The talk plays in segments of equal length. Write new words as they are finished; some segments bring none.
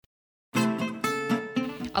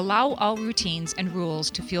Allow all routines and rules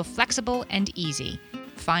to feel flexible and easy.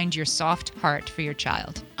 Find your soft heart for your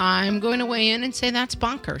child. I'm going to weigh in and say that's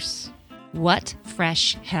bonkers. What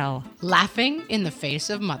fresh hell? Laughing in the face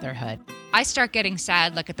of motherhood. I start getting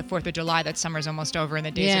sad like at the 4th of July that summer's almost over and the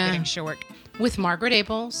days are getting short. With Margaret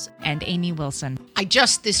Abels And Amy Wilson. I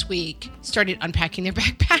just this week started unpacking their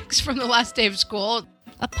backpacks from the last day of school.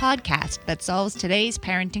 A podcast that solves today's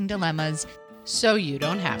parenting dilemmas. So you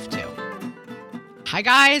don't have to. Hi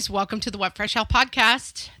guys, welcome to the What Fresh Hell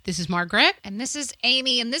podcast. This is Margaret. And this is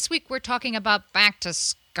Amy. And this week we're talking about back to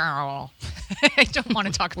school. I don't want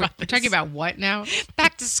to talk about We're talking about what now?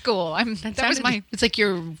 back to school. It's like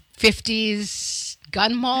your 50s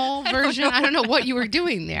gun mall version. I don't know what you were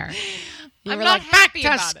doing there. You I'm were not like, happy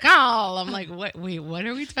back to about it. school. I'm like, what? Wait, what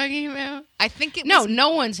are we talking about? I think it No, was, no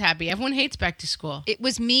one's happy. Everyone hates back to school. it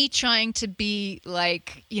was me trying to be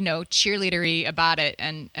like, cheerleadery about it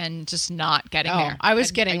and just not getting there. I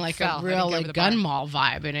was getting like fell. a I real didn't go to like the gun bar. mall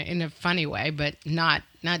vibe in a funny way, but not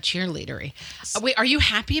cheerleadery. Wait, are you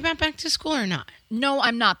happy about back to school or not? No,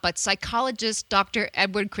 I'm not. But psychologist Dr.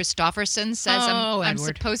 Edward Christofferson says I'm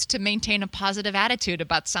Edward. supposed to maintain a positive attitude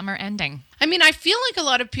about summer ending. I mean, I feel like a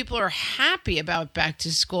lot of people are happy about back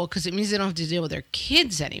to school because it means they don't have to deal with their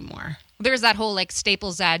kids anymore. There's that whole like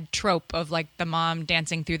Staples ad trope of like the mom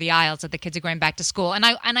dancing through the aisles that the kids are going back to school. And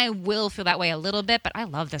I will feel that way a little bit, but I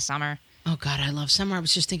love the summer. Oh God, I love summer. I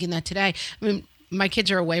was just thinking that today. I mean, my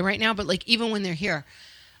kids are away right now, but like even when they're here,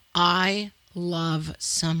 I love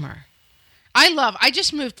summer. I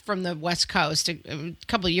just moved from the West Coast a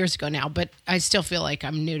couple of years ago now, but I still feel like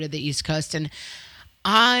I'm new to the East Coast. And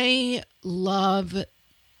I love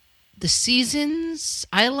the seasons.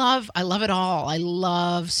 I love it all. I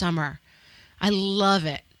love summer. I love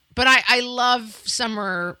it. But I love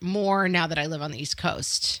summer more now that I live on the East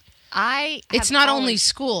Coast. It's not only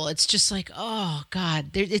school. It's just like, oh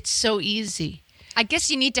God, it's so easy. I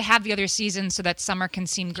guess you need to have the other seasons so that summer can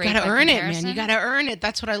seem great. You gotta by earn it, comparison. man. You gotta earn it.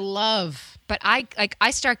 That's what I love. But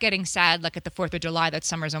I start getting sad like at the 4th of July that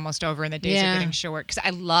summer's almost over and the days are getting short because I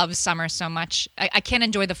love summer so much. I can't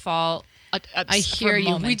enjoy the fall. I hear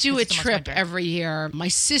you. We do a trip every. every year. My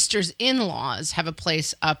sister's in-laws have a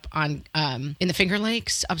place up on in the Finger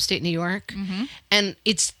Lakes, upstate New York, and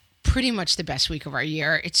it's pretty much the best week of our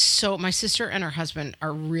year. My sister and her husband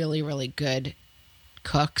are really, really good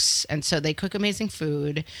cooks, and so they cook amazing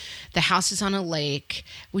food. The house is on a lake.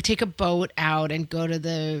 We take a boat out and go to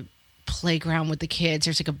the playground with the kids.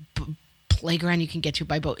 There's like a playground you can get to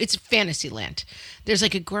by boat. It's Fantasyland. There's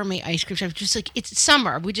like a gourmet ice cream shop. Just like it's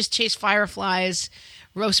summer. We just chase fireflies,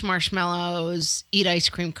 roast marshmallows, eat ice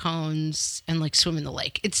cream cones, and like swim in the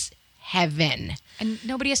lake. It's heaven. And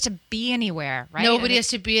nobody has to be anywhere, right? Nobody has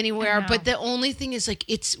to be anywhere. I know. But the only thing is like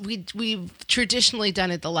we've traditionally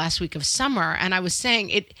done it the last week of summer. And I was saying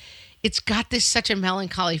it's got this such a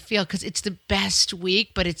melancholy feel because it's the best week,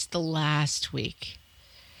 but it's the last week.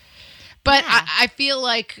 But Yeah. I feel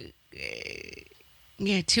like,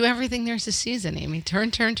 to everything there's a season, Amy.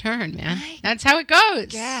 Turn, man. That's how it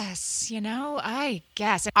goes. Yes, I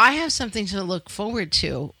guess. I have something to look forward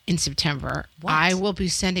to in September. What? I will be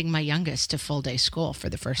sending my youngest to full day school for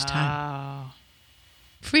the first time. Oh.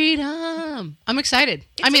 Freedom. I'm excited.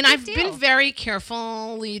 It's a big I've deal. been very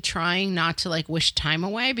carefully trying not to like wish time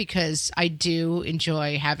away because I do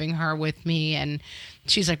enjoy having her with me and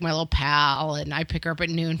she's like my little pal and I pick her up at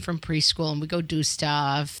noon from preschool and we go do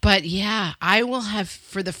stuff. But yeah, I will have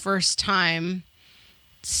for the first time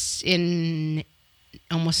in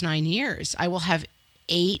almost 9 years, I will have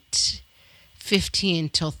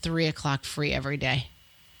 8:15 till 3:00 free every day.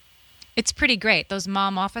 It's pretty great. Those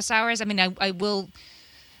mom office hours. I mean, I will.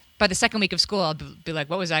 By the second week of school, I'll be like,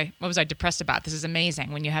 "What was I depressed about? This is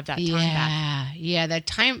amazing." When you have that time back. Yeah, that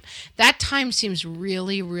time seems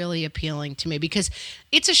really, really appealing to me because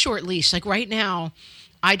it's a short leash. Like right now,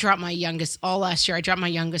 I dropped my youngest all last year. I dropped my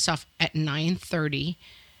youngest off at 9:30.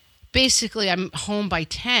 Basically, I'm home by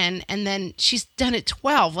 10, and then she's done at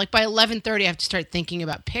 12. Like by 11:30, I have to start thinking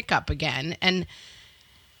about pickup again. And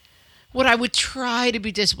what I would try to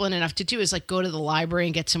be disciplined enough to do is like go to the library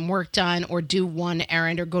and get some work done or do one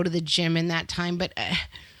errand or go to the gym in that time. But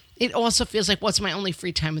it also feels like, well, it's my only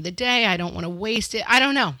free time of the day. I don't want to waste it. I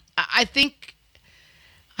don't know. I think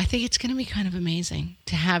it's going to be kind of amazing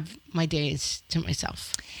to have my days to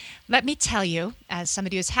myself. Let me tell you, as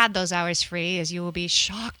somebody who's had those hours free, is you will be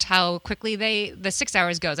shocked how quickly the 6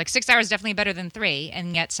 hours goes. Like 6 hours is definitely better than 3,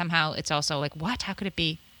 and yet somehow it's also like, what? How could it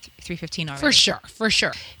be 3:15 already? For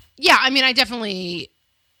sure. Yeah, I mean, I definitely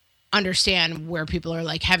understand where people are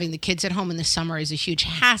like having the kids at home in the summer is a huge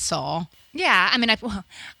hassle. Yeah, I mean,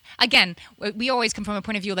 again, we always come from a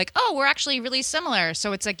point of view like, oh, we're actually really similar.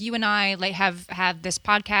 So it's like you and I like have this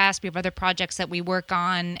podcast. We have other projects that we work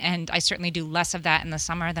on, and I certainly do less of that in the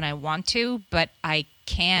summer than I want to, but I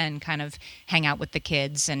can kind of hang out with the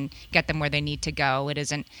kids and get them where they need to go. It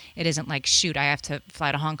isn't like, shoot, I have to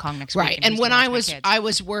fly to Hong Kong next week. Right. And when I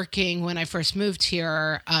was working when I first moved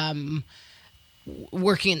here,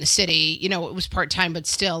 working in the city, you know, it was part-time, but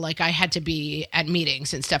still, like, I had to be at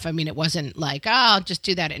meetings and stuff. I mean, it wasn't like, oh, I'll just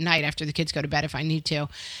do that at night after the kids go to bed if I need to.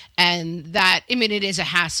 And that, I mean, it is a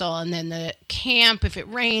hassle. And then the camp, if it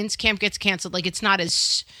rains, camp gets canceled. Like, it's not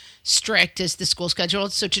as strict as the school schedule.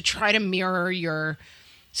 So to try to mirror your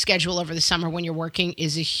schedule over the summer when you're working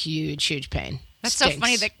is a huge, huge pain. That's so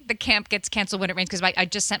funny that the camp gets canceled when it rains, because I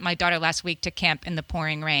just sent my daughter last week to camp in the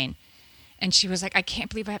pouring rain. And she was like, I can't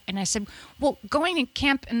believe and I said, well, going to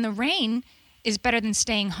camp in the rain is better than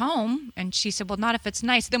staying home. And she said, well, not if it's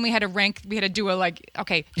nice. Then we had to do a like,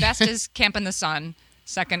 okay, best is camp in the sun.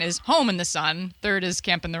 Second is home in the sun. Third is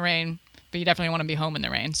camp in the rain. But you definitely want to be home in the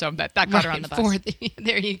rain. So that got her on the bus.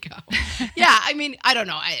 There you go. Yeah, I mean, I don't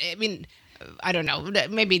know. I don't know.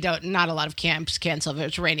 Maybe not a lot of camps cancel if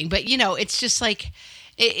it's raining. But, you know, it's just like,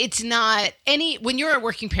 it's not when you're a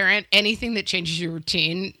working parent, anything that changes your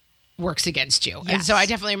routine works against you. Yes. And so I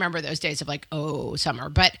definitely remember those days of like, oh, summer.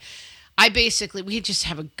 But we just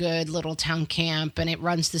have a good little town camp, and it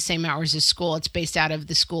runs the same hours as school. It's based out of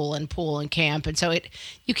the school and pool and camp. And so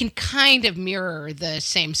you can kind of mirror the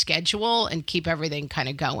same schedule and keep everything kind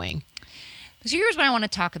of going. So here's what I want to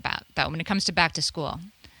talk about, though, when it comes to back to school.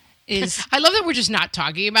 I love that we're just not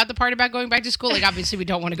talking about the part about going back to school. Like, obviously, we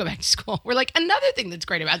don't want to go back to school. We're like, another thing that's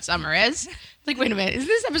great about summer is, like, wait a minute, is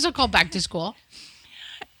this episode called Back to School?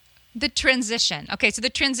 The transition. Okay, so the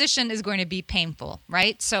transition is going to be painful,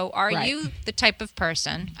 right? So are you the type of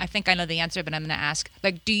person, I think I know the answer, but I'm going to ask,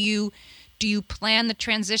 like, do you plan the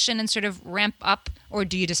transition and sort of ramp up, or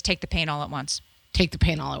do you just take the pain all at once? Take the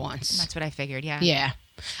pain all at once. And that's what I figured, yeah. Yeah.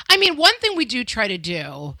 I mean, one thing we do try to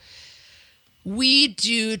do, we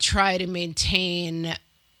do try to maintain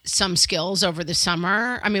some skills over the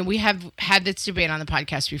summer. I mean, we have had this debate on the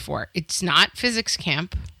podcast before. It's not physics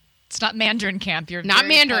camp. It's not Mandarin camp. You're not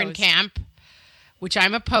Mandarin camp, which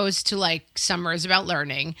I'm opposed to. Like, summer is about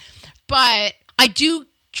learning. But I do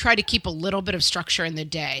try to keep a little bit of structure in the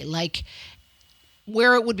day. Like,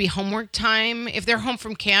 where it would be homework time, if they're home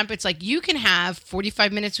from camp, it's like you can have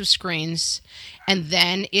 45 minutes with screens and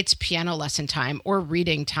then it's piano lesson time or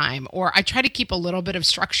reading time. Or I try to keep a little bit of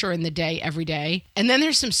structure in the day every day. And then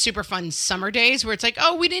there's some super fun summer days where it's like,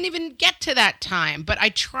 oh, we didn't even get to that time. But I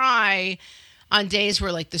try on days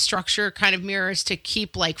where like the structure kind of mirrors to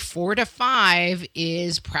keep like 4 to 5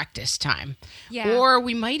 is practice time. Yeah. Or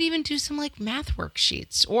we might even do some like math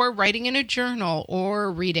worksheets or writing in a journal or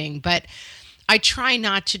reading. But I try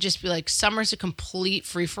not to just be like, summer's a complete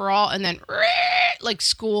free for all, and then like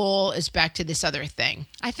school is back to this other thing.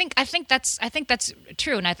 I think that's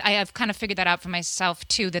true, and I have kind of figured that out for myself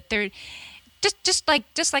too. That they're just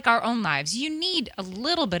like our own lives. You need a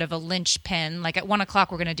little bit of a linchpin. Like at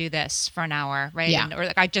 1:00, we're going to do this for an hour, right? Yeah. Or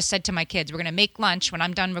like I just said to my kids, we're going to make lunch when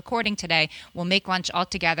I'm done recording today. We'll make lunch all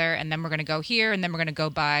together, and then we're going to go here, and then we're going to go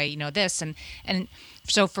buy, this and.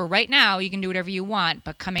 So for right now, you can do whatever you want,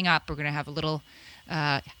 but coming up, we're going to have a little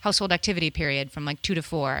household activity period from like 2 to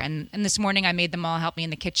 4. And this morning, I made them all help me in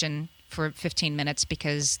the kitchen for 15 minutes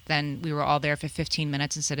because then we were all there for 15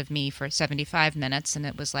 minutes instead of me for 75 minutes, and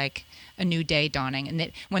it was like a new day dawning.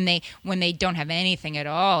 And when they don't have anything at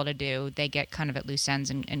all to do, they get kind of at loose ends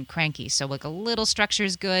and cranky. So like a little structure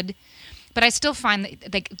is good. But I still find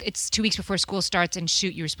that like it's 2 weeks before school starts, and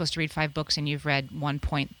shoot, you were supposed to read 5 books and you've read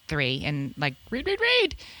 1.3, and like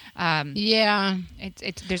read. Yeah,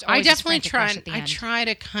 there's always I definitely try. I try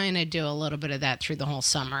to kind of do a little bit of that through the whole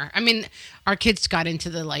summer. I mean, our kids got into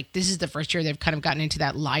this is the first year they've kind of gotten into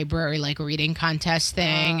that library like reading contest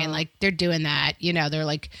thing, and like they're doing that. They're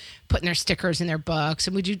like putting their stickers in their books,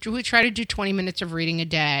 and we try to do 20 minutes of reading a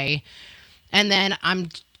day, and then I'm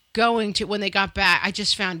going to, when they got back, I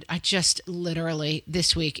just literally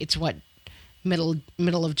this week, it's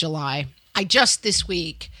middle of July. I just this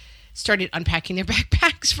week started unpacking their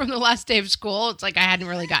backpacks from the last day of school. It's like I hadn't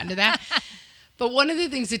really gotten to that. But one of the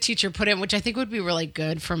things the teacher put in, which I think would be really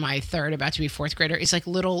good for my third, about to be fourth grader, is like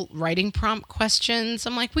little writing prompt questions.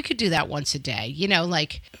 I'm like, we could do that once a day.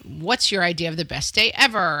 Like, what's your idea of the best day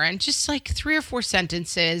ever? And just like 3 or 4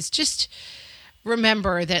 sentences. Just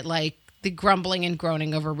remember that like, the grumbling and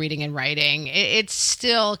groaning over reading and writing, it's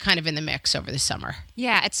still kind of in the mix over the summer.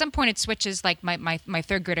 Yeah, at some point it switches. Like my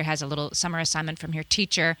third grader has a little summer assignment from her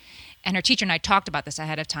teacher, and her teacher and I talked about this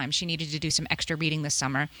ahead of time. She needed to do some extra reading this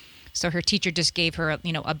summer. So her teacher just gave her,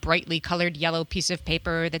 a brightly colored yellow piece of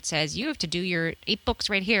paper that says, you have to do your 8 books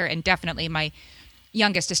right here. And definitely my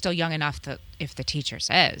youngest is still young enough that if the teacher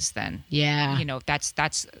says, then,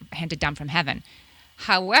 that's handed down from heaven.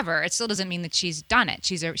 However, it still doesn't mean that she's done it.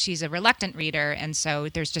 She's a reluctant reader, and so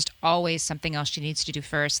there's just always something else she needs to do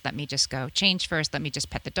first. Let me just go change first. Let me just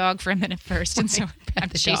pet the dog for a minute first. And so I'm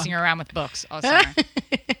chasing her around with books all summer.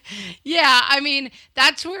 Yeah, I mean,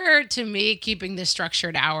 that's where, to me, keeping the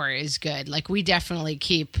structured hour is good. Like, we definitely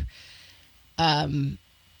keep,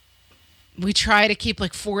 we try to keep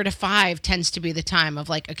like 4 to 5 tends to be the time of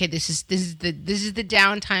like, okay, this is the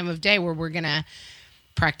downtime of day where we're gonna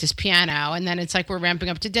practice piano, and then it's like we're ramping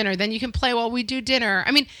up to dinner. Then you can play while we do dinner.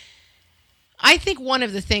 I mean, I think one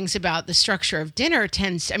of the things about the structure of dinner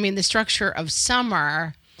the structure of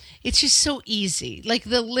summer, it's just so easy. Like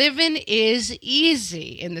the living is easy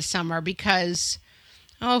in the summer because,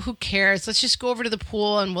 who cares? Let's just go over to the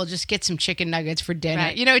pool and we'll just get some chicken nuggets for dinner.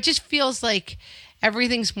 Right. It just feels like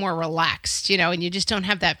everything's more relaxed, and you just don't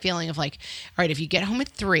have that feeling of like, all right, if you get home at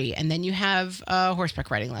 3 and then you have a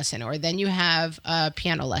horseback riding lesson or then you have a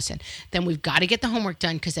piano lesson, then we've got to get the homework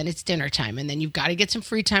done because then it's dinner time and then you've got to get some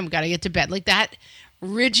free time. We've got to get to bed. Like that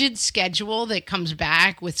rigid schedule that comes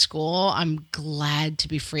back with school, I'm glad to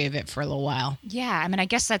be free of it for a little while. Yeah, I mean, I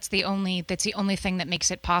guess that's the only thing that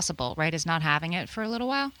makes it possible, right, is not having it for a little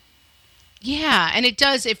while. Yeah, and it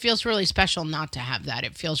feels really special not to have that.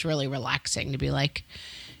 It feels really relaxing to be like,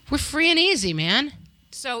 we're free and easy, man.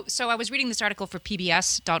 So I was reading this article for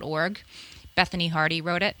PBS.org. Bethany Hardy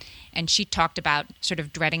wrote it, and she talked about sort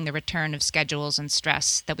of dreading the return of schedules and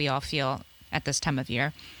stress that we all feel at this time of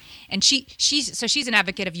year. And she's an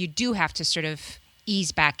advocate of you do have to sort of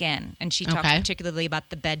ease back in. And she talks particularly about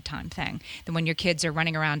the bedtime thing, that when your kids are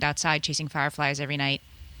running around outside chasing fireflies every night.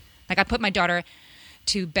 Like I put my daughter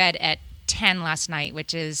to bed at 10 last night,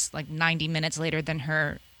 which is like 90 minutes later than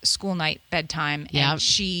her school night bedtime. Yeah. And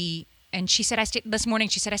she said, I stayed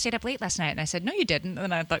up late last night. And I said, no, you didn't.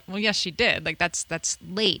 And I thought, well, yes, she did. Like that's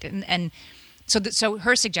late. And so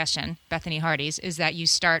her suggestion, Bethany Hardy's, is that you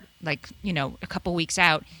start like, a couple weeks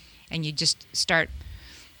out and you just start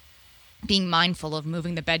being mindful of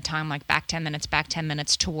moving the bedtime like back 10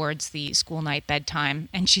 minutes towards the school night bedtime.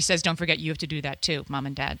 And she says, don't forget, you have to do that too, Mom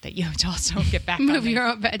and Dad, that you have to also get back move your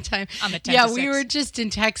own bedtime. On the 10 to 6. We were just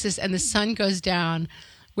in Texas and the sun goes down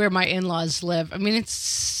where my in-laws live. I mean, it's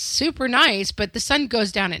super nice, but the sun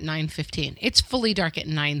goes down at 9:15. It's fully dark at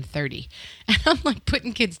 9:30. And I'm like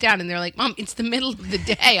putting kids down and they're like, Mom, it's the middle of the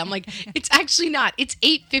day. I'm like, it's actually not. It's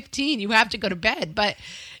 8:15. You have to go to bed. But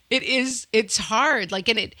it's hard. Like,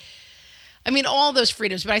 all those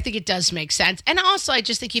freedoms, but I think it does make sense. And also, I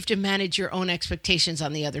just think you have to manage your own expectations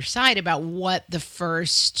on the other side about what the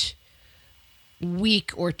first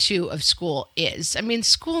week or two of school is. I mean,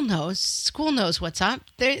 school knows what's up.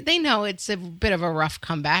 They know it's a bit of a rough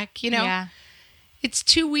comeback, Yeah. It's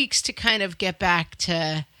 2 weeks to kind of get back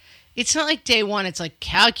to. It's not like day one. It's like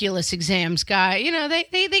calculus exams, guy.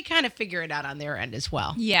 They kind of figure it out on their end as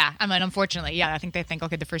well. Yeah, I mean, unfortunately, yeah. I think they think,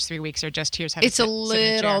 okay, the first 3 weeks are just here's how. It's a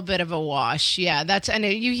little bit of a wash. Yeah, and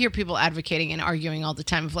you hear people advocating and arguing all the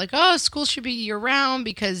time of like, oh, school should be year round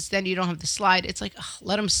because then you don't have the slide. It's like,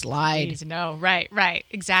 let them slide. Jeez, no, right,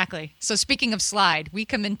 exactly. So speaking of slide, we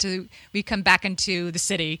come back into the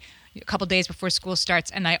city a couple days before school starts,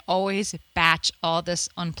 and I always batch all this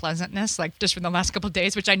unpleasantness, like just from the last couple of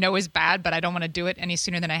days, which I know is bad, but I don't want to do it any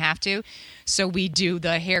sooner than I have to. So we do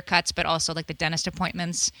the haircuts, but also like the dentist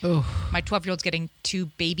appointments. Ooh. My 12-year-old's getting 2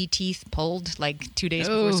 baby teeth pulled like 2 days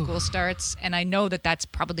before school starts, and I know that that's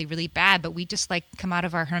probably really bad, but we just like come out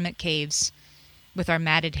of our hermit caves with our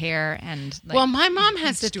matted hair and like, well, my mom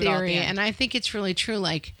has the theory, and I think it's really true,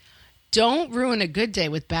 like, don't ruin a good day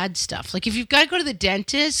with bad stuff. Like if you've got to go to the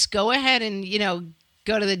dentist, go ahead and,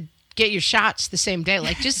 get your shots the same day.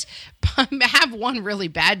 Like just have one really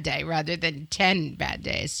bad day rather than 10 bad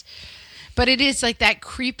days. But it is like that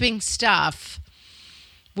creeping stuff,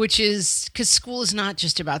 which is because school is not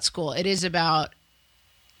just about school. It is about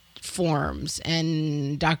forms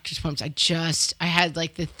and doctor's appointments. I had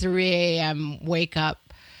like the 3 a.m. wake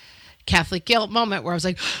up Catholic guilt moment where I was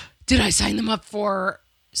like, did I sign them up for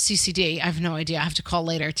CCD? I have no idea. I have to call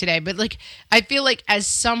later today. But like, I feel like as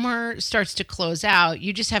summer starts to close out,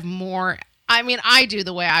 you just have more. I mean, I do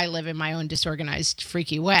the way I live in my own disorganized,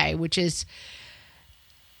 freaky way, which is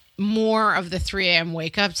more of the 3 a.m.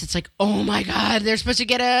 wake ups. It's like, oh my God, they're supposed to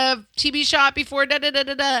get a TB shot before da da da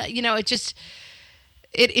da da. It just,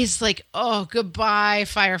 It is like, oh, goodbye,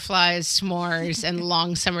 fireflies, s'mores, and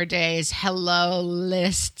long summer days. Hello,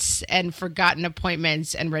 lists and forgotten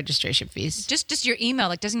appointments and registration fees. Just your email.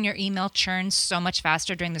 Like, doesn't your email churn so much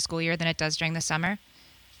faster during the school year than it does during the summer?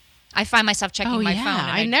 I find myself checking my phone,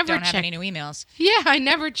 and I never don't have any new emails. Yeah, I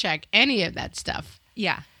never check any of that stuff.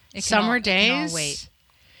 Yeah. Summer days. It can all wait.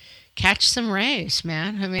 Catch some rays,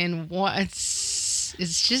 man. I mean, it's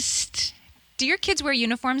just... Do your kids wear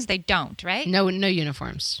uniforms? They don't, right? No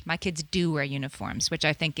uniforms. My kids do wear uniforms, which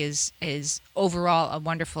I think is overall a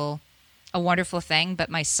wonderful thing. But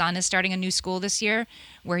my son is starting a new school this year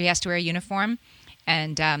where he has to wear a uniform,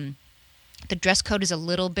 and the dress code is a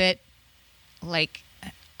little bit like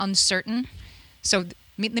uncertain. So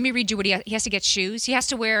let me read you what he has to get shoes. He has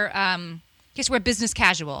to wear business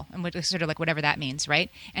casual, and sort of like whatever that means,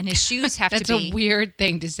 right? And his shoes have to be... That's a weird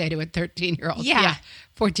thing to say to a 13-year-old. Yeah.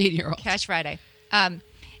 14-year-old. Cash Friday. And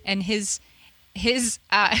his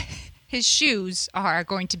shoes are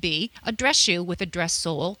going to be a dress shoe with a dress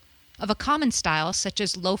sole of a common style, such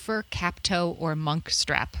as loafer, cap toe, or monk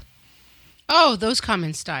strap. Oh, those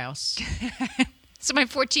common styles. So my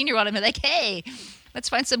 14-year-old, I'm like, hey, let's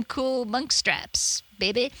find some cool monk straps,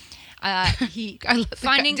 baby. Doesn't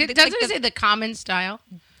it say the common style?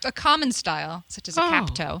 A common style, such as a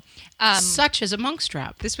cap toe. Such as a monk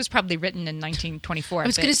strap. This was probably written in 1924. I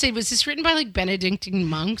was going to say, was this written by like Benedictine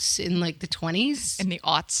monks in like the 20s? In the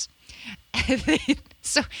aughts.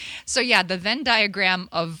 So yeah, the Venn diagram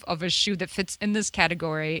of a shoe that fits in this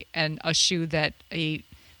category and a shoe that a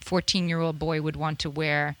 14-year-old boy would want to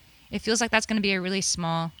wear, it feels like that's going to be a really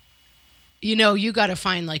small... You know, you got to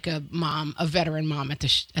find like a veteran mom at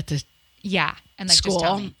the yeah, and like school, just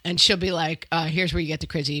tell me. And she'll be like, "Here's where you get the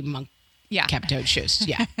crazy monk cap-toed shoes."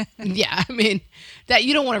 Yeah, yeah. I mean, that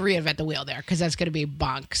you don't want to reinvent the wheel there because that's going to be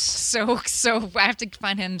bonks. So I have to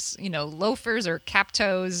find him, loafers or cap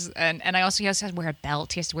toes, and he has to wear a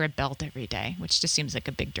belt. He has to wear a belt every day, which just seems like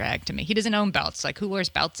a big drag to me. He doesn't own belts. Like, who wears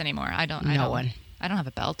belts anymore? No one. I don't have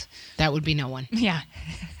a belt. That would be no one. Yeah.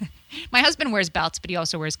 My husband wears belts, but he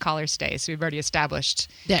also wears collar stays. So we've already established.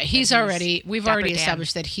 Yeah, we've already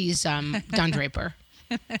established that he's Don Draper.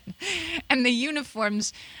 And the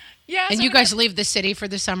uniforms, yeah. And you guys leave the city for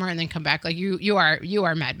the summer and then come back. Like you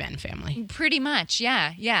are Mad Men family. Pretty much,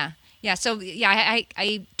 yeah. So yeah,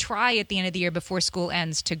 I try at the end of the year before school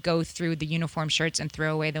ends to go through the uniform shirts and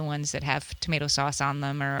throw away the ones that have tomato sauce on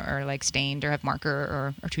them or like stained or have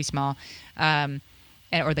marker or too small, or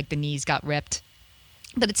like the knees got ripped.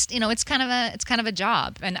 But it's kind of a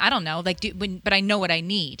job, and I don't know, but I know what I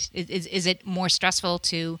need. Is it more stressful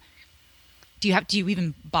to? Do you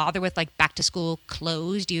even bother with like back to school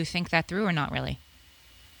clothes? Do you think that through or not really?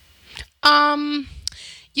 So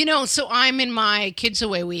I'm in my kids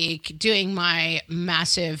away week doing my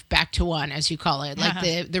massive back to one, as you call it,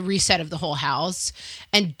 like the reset of the whole house,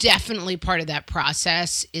 and definitely part of that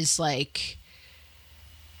process is like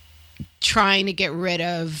trying to get rid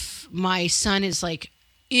of. My son is like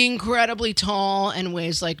incredibly tall and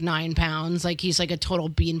weighs like 9 pounds. Like he's like a total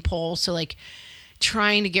beanpole. So like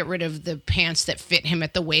trying to get rid of the pants that fit him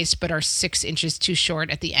at the waist but are 6 inches too short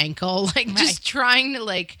at the ankle. Like just trying to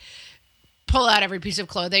like pull out every piece of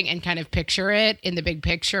clothing and kind of picture it in the big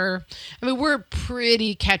picture. I mean, we're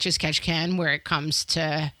pretty catch as catch can where it comes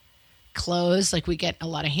to clothes. Like we get a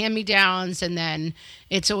lot of hand-me-downs, and then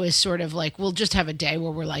it's always sort of like we'll just have a day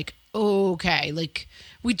where we're like, okay, like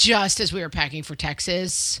we just, as we were packing for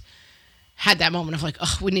Texas, had that moment of like,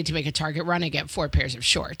 oh, we need to make a Target run and get 4 pairs of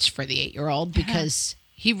shorts for the 8-year-old because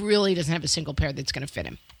he really doesn't have a single pair that's going to fit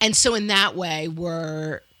him. And so in that way,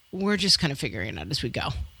 we're just kind of figuring it out as we go.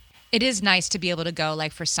 It is nice to be able to go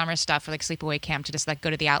like for summer stuff or like sleepaway camp to just like go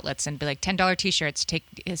to the outlets and be like $10 t-shirts, take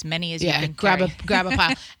as many as you can grab a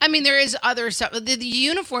pile. I mean, there is other stuff. The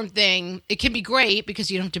uniform thing, it can be great because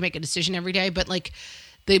you don't have to make a decision every day, but like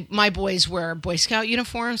my boys wear Boy Scout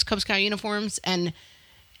uniforms, Cub Scout uniforms, and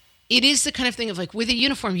it is the kind of thing of like with a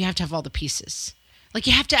uniform, you have to have all the pieces. Like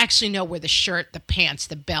you have to actually know where the shirt, the pants,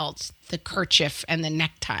 the belts, the kerchief, and the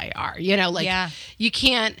necktie are. You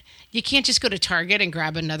can't just go to Target and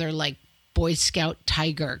grab another like Boy Scout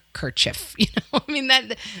tiger kerchief. I mean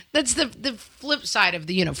that's the flip side of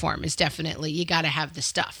the uniform is definitely you got to have the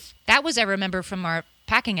stuff. That was, I remember from our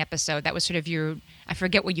packing episode, that was sort of I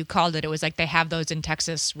forget what you called it. It was like they have those in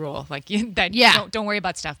Texas rule. Like don't worry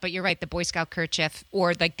about stuff. But you're right, the Boy Scout kerchief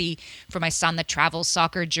or like for my son, the travel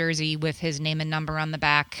soccer jersey with his name and number on the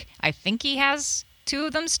back. I think he has 2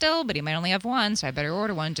 of them still, but he might only have 1, so I better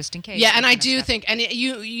order one just in case. Yeah, and I do think, and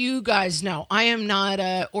you guys know, I am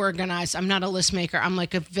not organized. I'm not a list maker. I'm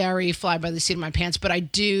like a very fly by the seat of my pants, but I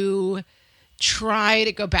do try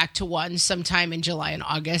to go back to one sometime in July and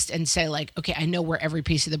August and say like, okay, I know where every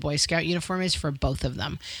piece of the Boy Scout uniform is for both of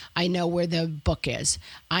them. I know where the book is.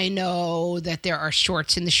 I know that there are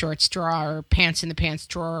shorts in the shorts drawer, pants in the pants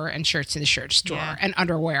drawer, and shirts in the shirts drawer, and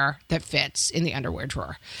underwear that fits in the underwear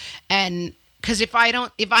drawer. And because if I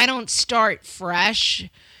don't start fresh,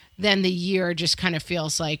 then the year just kind of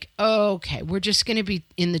feels like, oh, okay, we're just going to be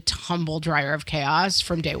in the tumble dryer of chaos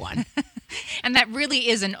from day one. And that really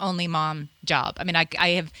is an only mom job. I mean, I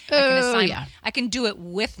can assign, I can do it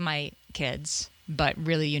with my kids, but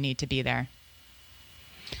really you need to be there.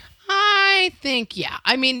 I think, yeah.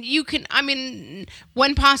 I mean,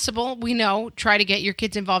 when possible, we know, try to get your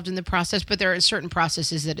kids involved in the process, but there are certain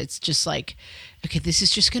processes that it's just like, okay, this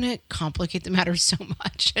is just going to complicate the matter so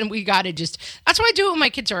much. And we got to that's why I do it when my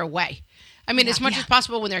kids are away. I mean, as much as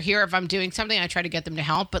possible when they're here, if I'm doing something, I try to get them to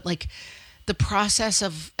help. But like the process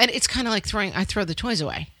of, and it's kind of like I throw the toys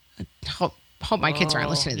away. Hope my kids aren't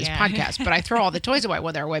listening to this podcast, but I throw all the toys away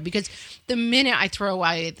when they're away, because the minute I throw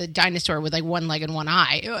away the dinosaur with like one leg and one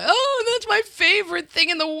eye, oh, that's my favorite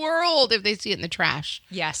thing in the world, if they see it in the trash.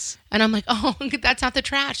 Yes. And I'm like, oh, that's not the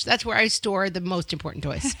trash. That's where I store the most important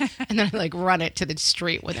toys. And then I like run it to the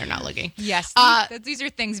street when they're not looking. Yes. These are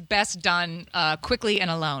things best done quickly and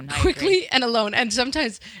alone. Quickly and alone. And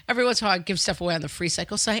sometimes every once in a while I give stuff away on the free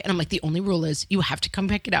cycle site. And I'm like, the only rule is you have to come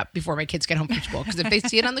pick it up before my kids get home from school. Because if they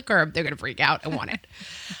see it on the curb, they're going to freak out and want it.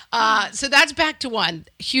 So that's back to one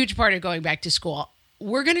huge part of going back to school.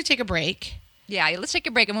 We're going to take a break. Yeah, let's take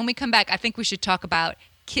a break. And when we come back, I think we should talk about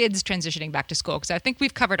kids transitioning back to school, because I think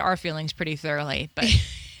we've covered our feelings pretty thoroughly.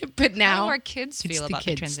 But now how do our kids feel about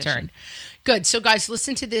the transition? Turn. Good. So guys,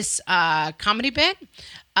 listen to this comedy bit,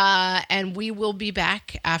 and we will be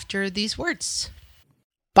back after these words.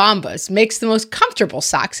 Bombas makes the most comfortable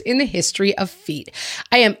socks in the history of feet.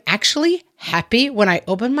 I am actually happy when I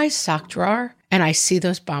open my sock drawer and I see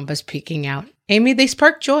those Bombas peeking out. Amy, they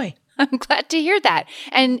spark joy. I'm glad to hear that.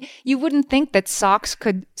 And you wouldn't think that socks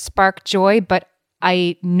could spark joy, but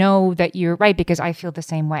I know that you're right, because I feel the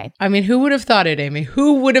same way. I mean, who would have thought it, Amy?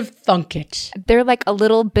 Who would have thunk it? They're like a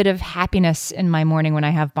little bit of happiness in my morning when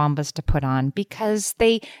I have Bombas to put on, because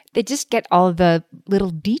they just get all of the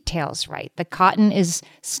little details right. The cotton is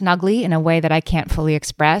snuggly in a way that I can't fully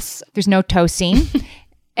express. There's no toe seam.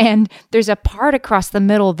 And there's a part across the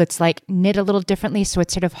middle that's like knit a little differently, so it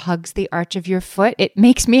sort of hugs the arch of your foot. It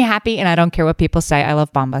makes me happy, and I don't care what people say. I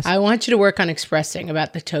love Bombas. I want you to work on expressing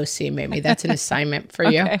about the toe seam, Amy. That's an assignment for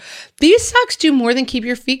you. These socks do more than keep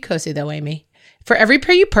your feet cozy, though, Amy. For every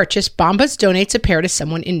pair you purchase, Bombas donates a pair to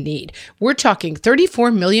someone in need. We're talking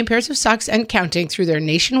 34 million pairs of socks and counting through their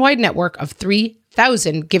nationwide network of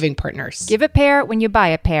 3,000 giving partners. Give a pair when you buy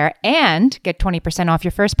a pair, and get 20% off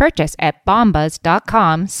your first purchase at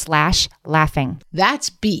bombas.com/laughing. That's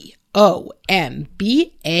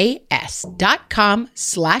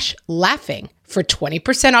BOMBAS.com/laughing for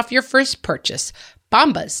 20% off your first purchase.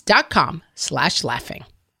 Bombas.com/laughing.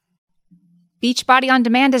 Beachbody On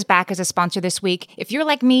Demand is back as a sponsor this week. If you're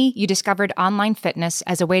like me, you discovered online fitness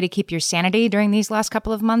as a way to keep your sanity during these last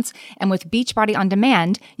couple of months. And with Beachbody On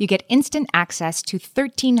Demand, you get instant access to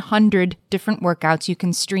 1,300 different workouts you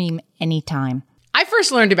can stream anytime. I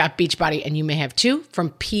first learned about Beachbody, and you may have too,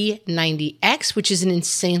 from P90X, which is an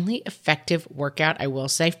insanely effective workout, I will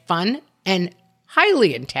say, fun and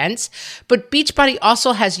highly intense. But Beachbody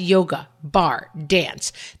also has yoga, bar,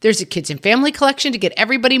 dance. There's a kids and family collection to get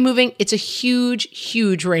everybody moving. It's a huge,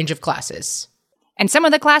 huge range of classes. And some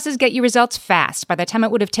of the classes get you results fast. By the time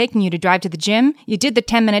it would have taken you to drive to the gym, you did the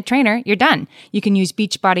 10-minute trainer, you're done. You can use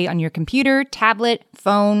Beachbody on your computer, tablet,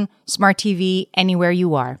 phone, smart TV, anywhere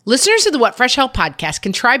you are. Listeners of the What Fresh Hell podcast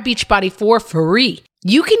can try Beachbody for free.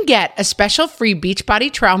 You can get a special free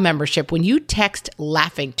Beachbody trial membership when you text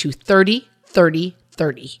LAUGHING to 3030.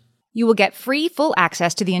 You will get free full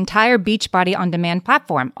access to the entire Beachbody On Demand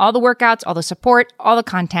platform. All the workouts, all the support, all the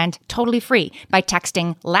content, totally free by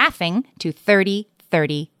texting LAUGHING to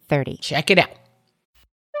 303030. Check it out.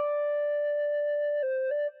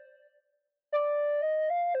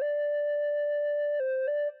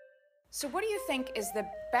 So what do you think is the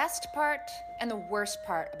best part and the worst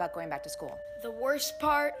part about going back to school? The worst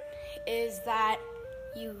part is that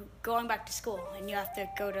you going back to school and you have to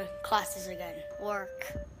go to classes again.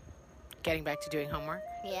 Work. Getting back to doing homework?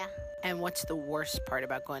 Yeah. And what's the worst part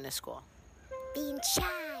about going to school? Being shy.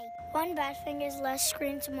 One bad thing is less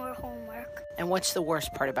screens, more homework. And what's the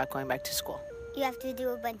worst part about going back to school? You have to do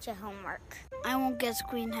a bunch of homework. I won't get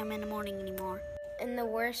screen time in the morning anymore. And the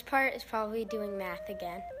worst part is probably doing math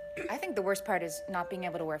again. I think the worst part is not being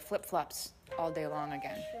able to wear flip-flops all day long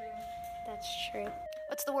again. That's true.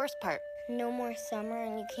 What's the worst part? no more summer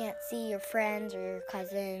and you can't see your friends or your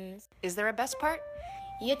cousins. Is there a best part?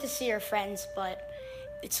 You get to see your friends, but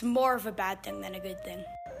it's more of a bad thing than a good thing.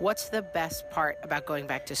 What's the best part about going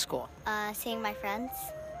back to school? Seeing my friends.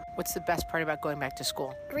 What's the best part about going back to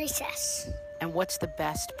school? Recess. And what's the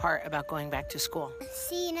best part about going back to school?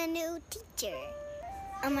 Seeing a new teacher.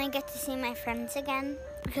 I get to see my friends again.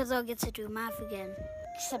 Because I'll get to do math again.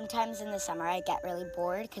 Sometimes in the summer I get really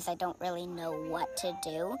bored because I don't really know what to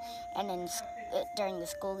do. And during the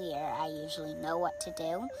school year I usually know what to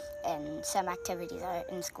do. And some activities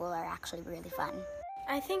in school are actually really fun.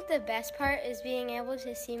 I think the best part is being able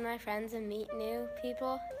to see my friends and meet new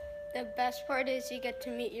people. The best part is you get to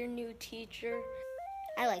meet your new teacher.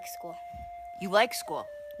 I like school. You like school?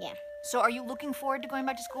 Yeah. So are you looking forward to going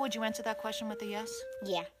back to school? Would you answer that question with a yes?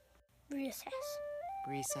 Yeah. Recess.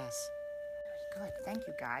 Recess. Very good. Thank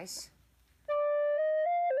you, guys.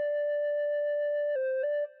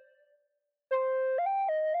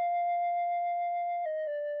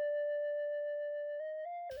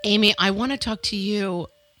 Amy, I want to talk to you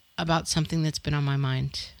about something that's been on my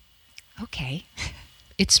mind. Okay.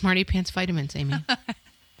 It's Smarty Pants vitamins, Amy.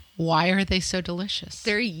 Why are they so delicious?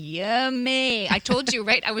 They're yummy. I told you,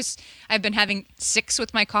 right? I've been having 6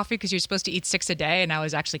 with my coffee because you're supposed to eat 6 a day, and I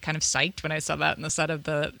was actually kind of psyched when I saw that in the side of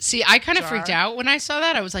the See, I kind of jar. freaked out when I saw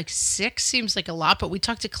that. I was like, 6 seems like a lot, but we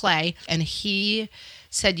talked to Clay, and he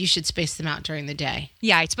said you should space them out during the day.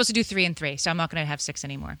 Yeah, it's supposed to do 3 and 3, so I'm not going to have 6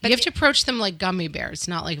 anymore. But you have to approach them like gummy bears,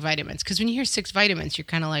 not like vitamins. Because when you hear 6 vitamins, you're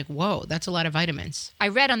kind of like, whoa, that's a lot of vitamins. I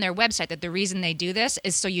read on their website that the reason they do this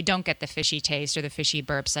is so you don't get the fishy taste or the fishy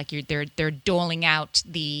burps. Like they're doling out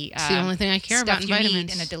the It's the only thing I care stuff about in you need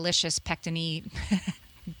vitamins. in a delicious pectin-y,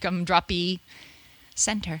 gumdroppy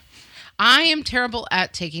center. I am terrible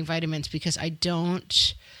at taking vitamins because I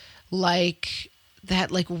don't like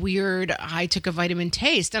that like weird I took a vitamin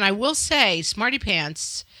taste. And I will say, Smarty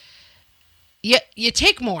Pants, you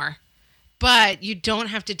take more, but you don't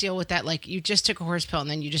have to deal with that. Like you just took a horse pill and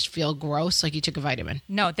then you just feel gross like you took a vitamin.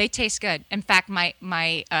 No, they taste good. In fact,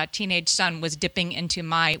 my teenage son was dipping into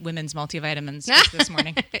my women's multivitamins just this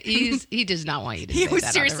morning. He does not want you to He say was that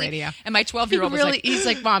on seriously, the radio. and my 12-year-old was like, he's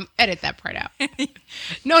like, Mom, edit that part out.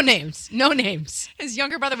 No names. his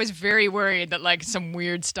younger brother was very worried that like some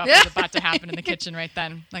weird stuff was about to happen in the kitchen right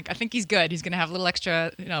then. Like, I think he's good. He's going to have a little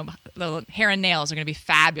extra, little hair and nails are going to be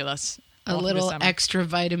fabulous. A all through the little summer. extra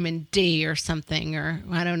vitamin D or something, or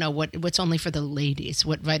I don't know what's only for the ladies.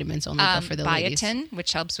 What vitamins only go for the ladies? Biotin,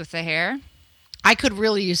 which helps with the hair. I could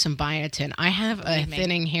really use some biotin. I have a Believe me.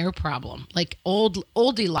 thinning hair problem, like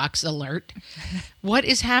oldie locks alert. What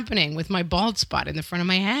is happening with my bald spot in the front of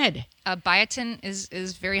my head? Biotin is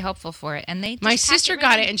very helpful for it, and they My just pack sister right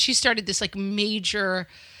got in. it, and she started this like major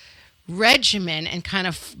regimen and kind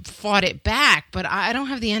of fought it back. But I don't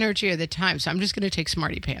have the energy or the time, so I'm just going to take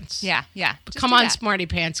Smarty Pants. Yeah. But Just come do on, that. Smarty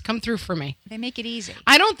Pants, come through for me. They make it easy.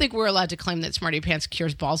 I don't think we're allowed to claim that Smarty Pants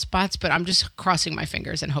cures bald spots, but I'm just crossing my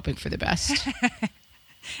fingers and hoping for the best.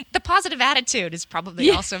 The positive attitude is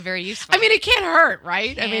probably also very useful. I mean, it can't hurt,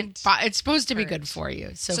 right? I mean, Can't it's supposed to be hurt. good for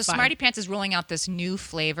you. So fine. Smarty Pants is rolling out this new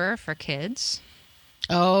flavor for kids.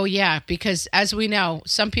 Oh, yeah, because as we know,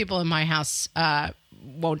 some people in my house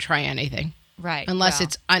won't try anything. Right. Unless well,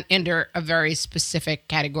 it's under a very specific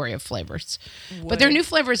category of flavors. But their new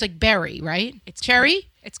flavor is like berry, right? It's cherry?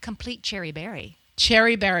 It's complete cherry berry.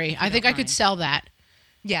 Cherry berry. I think I don't could mind. sell that.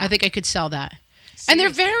 Yeah. I think I could sell that. And they're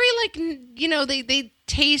very like, they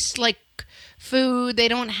taste like food. They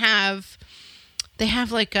don't have, they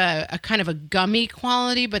have like a kind of a gummy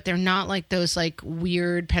quality, but they're not like those like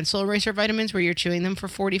weird pencil eraser vitamins where you're chewing them for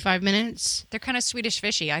 45 minutes. They're kind of Swedish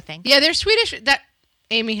fishy, I think. Yeah, they're Swedish. That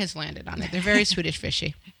Amy has landed on it. They're very Swedish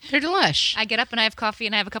fishy. They're delish. I get up and I have coffee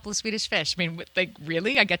and I have a couple of Swedish fish. I mean, like,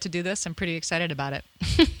 really? I get to do this? I'm pretty excited about it.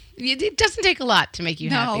 It doesn't take a lot to make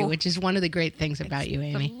you happy, No. which is one of the great things about you,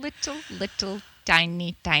 Amy. The little,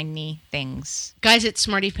 tiny things. Guys, at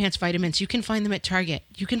Smarty Pants Vitamins, you can find them at Target.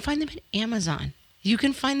 You can find them at Amazon. You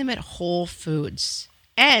can find them at Whole Foods.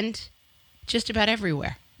 And just about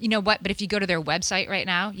everywhere. You know what? But if you go to their website right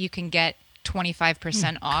now, you can get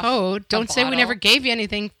 25% off. Code. Don't say we bottle. never gave you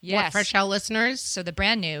anything. Yes. What, Fresh Hell listeners? So the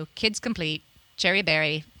brand new Kids Complete Cherry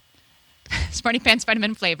Berry Smarty Pants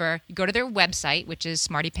Vitamin flavor. You go to their website, which is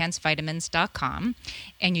smartypantsvitamins.com,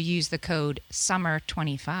 and you use the code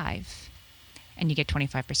SUMMER25, and you get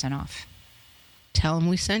 25% off. Tell them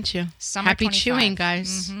we sent you. Summer Happy 25. chewing,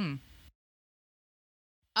 guys. Mhm.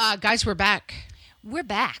 Guys, we're back. We're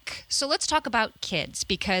back. So let's talk about kids,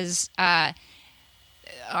 because our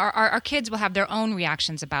kids will have their own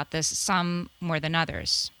reactions about this, some more than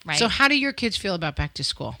others, right? So how do your kids feel about back to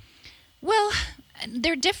school? Well,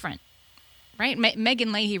 they're different. Right?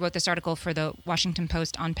 Megan Leahy wrote this article for the Washington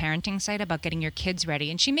Post on parenting site about getting your kids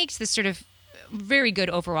ready. And she makes this sort of very good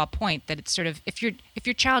overall point that it's sort of, if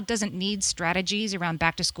your child doesn't need strategies around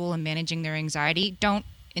back to school and managing their anxiety, don't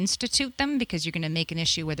institute them, because you're going to make an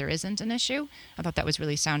issue where there isn't an issue. I thought that was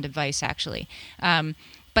really sound advice, actually.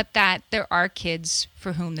 But that there are kids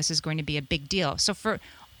for whom this is going to be a big deal. So for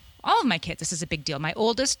all of my kids, this is a big deal. My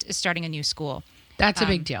oldest is starting a new school. That's a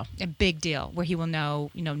big deal. A big deal, where he will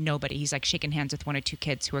know, nobody. He's like shaking hands with one or two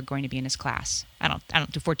kids who are going to be in his class. I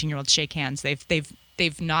don't do 14-year-olds shake hands.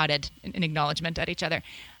 They've nodded in acknowledgement at each other.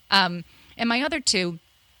 And my other two,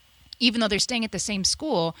 even though they're staying at the same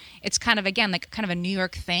school, it's kind of, again, like kind of a New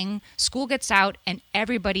York thing. School gets out and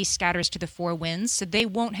everybody scatters to the four winds, so they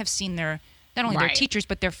won't have seen not only their teachers,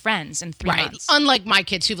 but their friends in 3 months. Unlike my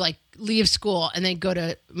kids who leave school and then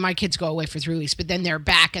my kids go away for 3 weeks, but then they're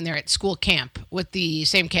back and they're at school camp with the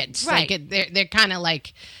same kids. Right. They're kind of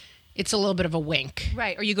like, it's a little bit of a wink.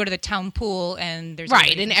 Right. Or you go to the town pool and there's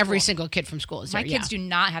and every single kid from school is there. My kids do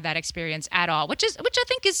not have that experience at all, which I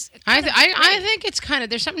think is I think it's kind of,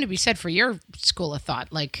 there's something to be said for your school of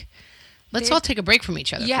thought. Like, let's all take a break from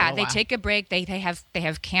each other. Yeah, they take a break. They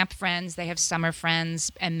have camp friends, they have summer friends,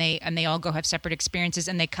 and they all go have separate experiences,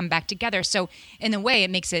 and they come back together. So in a way, it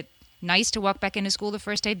makes it nice to walk back into school the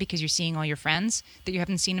first day because you're seeing all your friends that you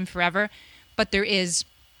haven't seen in forever. But there is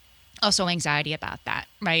also anxiety about that,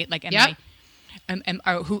 right? Like,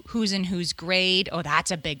 who's in whose grade? Oh, that's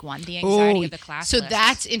a big one. The anxiety of the class lists.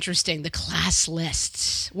 That's interesting. The class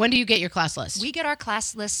lists. When do you get your class lists? We get our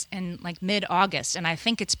class lists in like mid-August, and I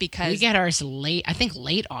think it's because we get ours late. I think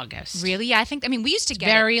late August. Really? Yeah, we used to get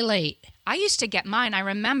very late. I used to get mine. I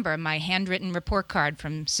remember my handwritten report card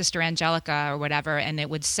from Sister Angelica or whatever, and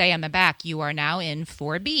it would say on the back, "You are now in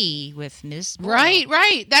 4B with Miss Boyle."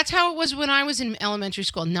 Right. That's how it was when I was in elementary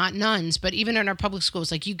school. Not nuns, but even in our public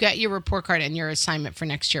schools, like you get your report card and your assignment for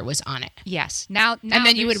next year was on it. Yes. Now and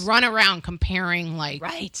then you would run around comparing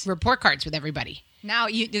report cards with everybody. Now,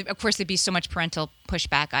 of course, there'd be so much parental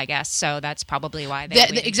pushback, I guess. So that's probably why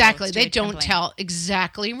exactly. They don't tell.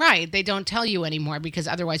 Exactly right. They don't tell you anymore because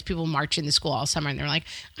otherwise people march into school all summer and they're like,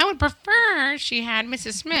 I would prefer she had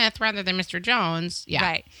Mrs. Smith rather than Mr. Jones.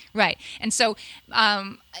 Yeah. Right. And so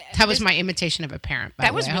that was my imitation of a parent. By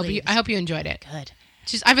the way. I hope you enjoyed it. Good.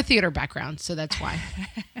 I have a theater background, so that's why.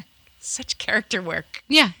 Such character work.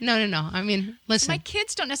 Yeah. No. I mean, listen. My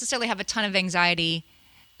kids don't necessarily have a ton of anxiety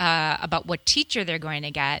about what teacher they're going to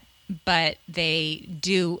get, but they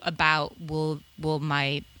do about will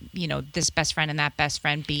my this best friend and that best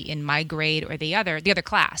friend be in my grade or the other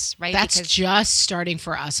class, right? That's just starting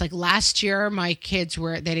for us. Like last year, my kids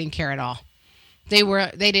they didn't care at all. They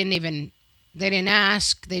didn't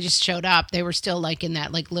ask. They just showed up. They were still like in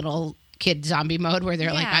that like little kid zombie mode where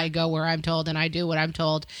they're like, I go where I'm told and I do what I'm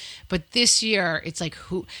told. But this year, it's like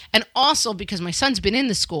who, and also because my son's been in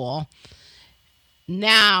the school.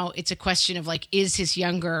 Now it's a question of like,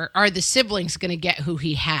 are the siblings going to get who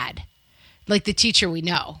he had? Like the teacher we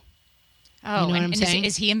know. Oh, you know what I'm saying?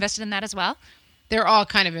 Is he invested in that as well? They're all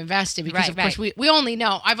kind of invested because of course we only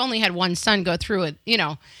know, I've only had one son go through it,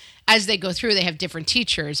 as they go through, they have different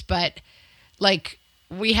teachers, but like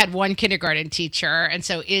we had one kindergarten teacher. And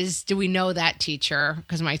so do we know that teacher?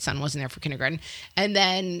 Because my son wasn't there for kindergarten. And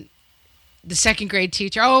then the second grade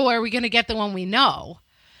teacher, are we going to get the one we know?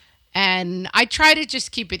 And I try to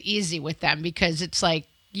just keep it easy with them because it's like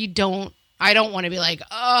I don't want to be like,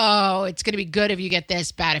 it's going to be good if you get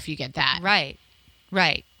this, bad if you get that. Right.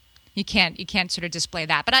 You can't sort of display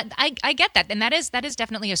that. But I get that. And that is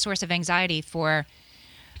definitely a source of anxiety for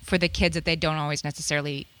the kids that they don't always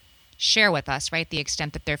necessarily share with us, right? The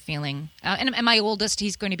extent that they're feeling. And my oldest,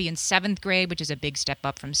 he's going to be in 7th grade, which is a big step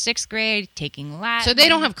up from 6th grade, taking Latin. So they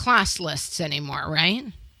don't have class lists anymore, right?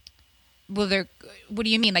 Well, what do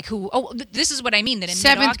you mean? Like who? Oh, this is what I mean. That in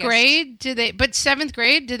 7th grade, But 7th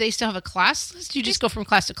grade, do they still have a class list? You just go from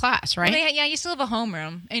class to class, right? Well, you still have a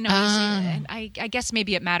homeroom. I guess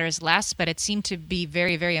maybe it matters less, but it seemed to be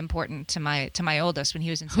very, very important to my oldest when he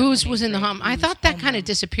was in. Whose was in the home? I thought that kind of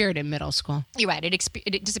disappeared in middle school. You're right.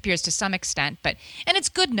 It disappears to some extent, and it's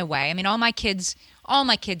good in a way. I mean, all my kids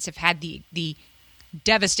have had the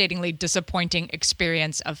devastatingly disappointing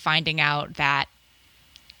experience of finding out that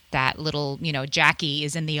little, Jackie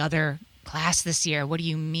is in the other class this year. What do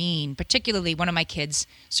you mean? Particularly one of my kids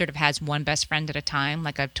sort of has one best friend at a time,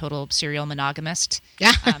 like a total serial monogamist.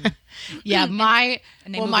 Yeah. Yeah. My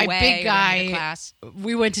away, big guy,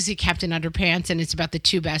 we went to see Captain Underpants and it's about the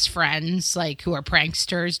two best friends, like who are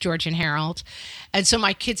pranksters, George and Harold. And so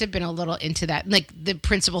my kids have been a little into that. Like the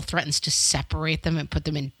principal threatens to separate them and put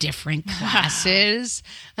them in different classes.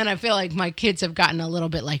 And I feel like my kids have gotten a little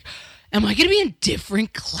bit like, am I going to be in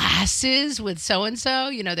different classes with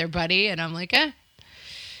so-and-so, their buddy? And I'm like,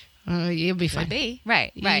 you'll be fine. Could be.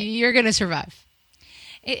 Right. You're going to survive.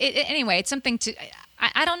 Anyway, it's something to,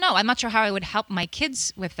 I don't know. I'm not sure how I would help my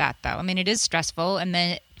kids with that, though. I mean, it is stressful, and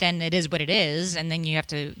then it is what it is, and then you have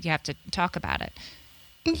to talk about it.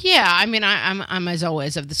 Yeah, I mean, I'm as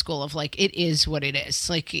always of the school of like, it is what it is.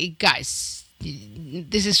 Like, guys,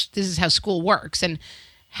 this is how school works and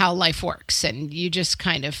how life works, and you just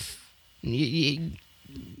kind of, you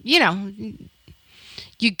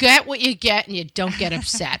get what you get, and you don't get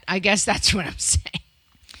upset. I guess that's what I'm saying.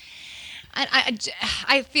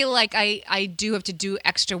 I feel like I do have to do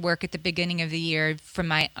extra work at the beginning of the year for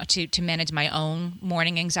to manage my own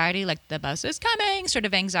morning anxiety, like the bus is coming sort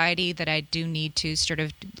of anxiety, that I do need to sort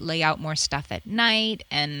of lay out more stuff at night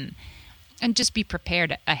and just be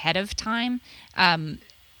prepared ahead of time.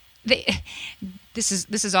 This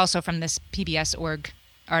is also from this PBS.org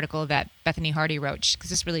article that Bethany Hardy wrote,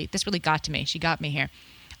 because this really got to me. She got me here.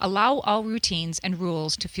 Allow all routines and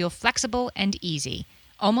rules to feel flexible and easy.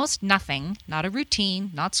 Almost nothing, not a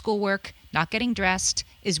routine, not schoolwork, not getting dressed,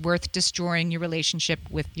 is worth destroying your relationship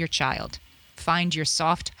with your child. Find your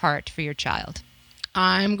soft heart for your child.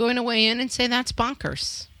 I'm going to weigh in and say that's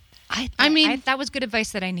bonkers. I mean, that was good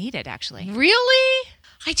advice that I needed, actually. Really?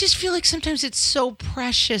 I just feel like sometimes it's so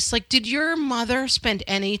precious. Like, did your mother spend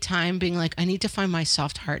any time being like, I need to find my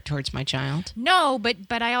soft heart towards my child? No, but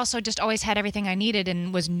I also just always had everything I needed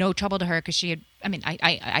and was no trouble to her because she had, I mean,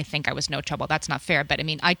 I think I was no trouble. That's not fair. But I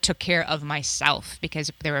mean, I took care of myself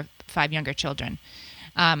because there were 5 younger children.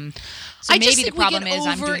 So I maybe just think the problem we is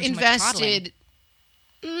I'm doing too much coddling.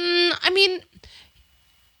 I mean,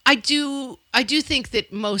 I do think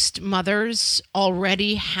that most mothers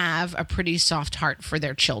already have a pretty soft heart for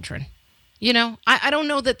their children. I don't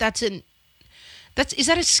know that is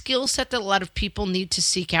that a skill set that a lot of people need to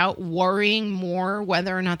seek out, worrying more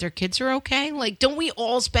whether or not their kids are okay? Like, don't we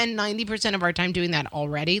all spend 90% of our time doing that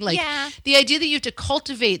already? Like, yeah. The idea that you have to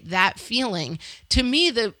cultivate that feeling, to me,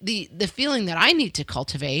 the feeling that I need to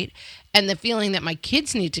cultivate and the feeling that my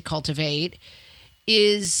kids need to cultivate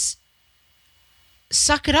is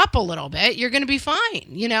suck it up a little bit. You're going to be fine,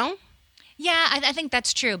 Yeah, I think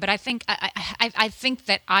that's true. But I think I think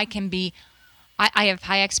that I can be. I have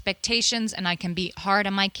high expectations, and I can be hard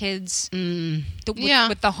on my kids.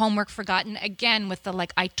 With the homework forgotten again. With the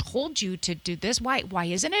I told you to do this. Why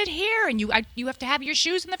isn't it here? And you have to have your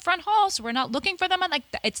shoes in the front hall, so we're not looking for them. And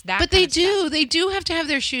it's that. But they do. They do have to have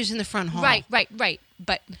their shoes in the front hall. Right.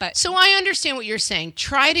 But so I understand what you're saying.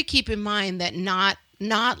 Try to keep in mind that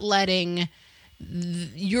not letting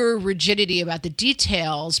your rigidity about the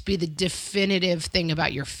details be the definitive thing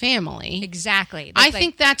about your family. Exactly. I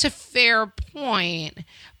think that's a fair point,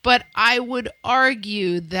 but I would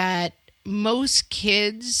argue that most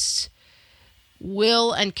kids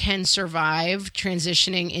will and can survive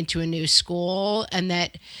transitioning into a new school, and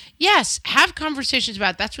that, yes, have conversations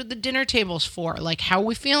about that's what the dinner table's for. Like, how are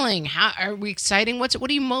we feeling? How are we exciting? What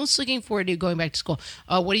are you most looking forward to going back to school?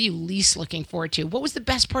 What are you least looking forward to? What was the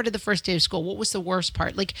best part of the first day of school? What was the worst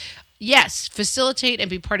part? Like, yes, facilitate and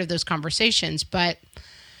be part of those conversations, but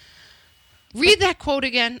read that quote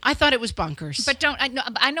again. I thought it was bonkers. But I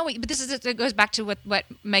know. But it goes back to what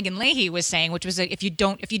Megan Leahy was saying, which was that if you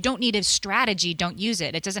don't need a strategy, don't use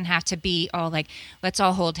it. It doesn't have to be let's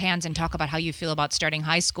all hold hands and talk about how you feel about starting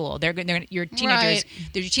high school. Your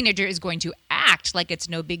teenager is going to act like it's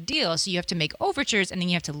no big deal. So you have to make overtures, and then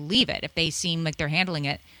you have to leave it. If they seem like they're handling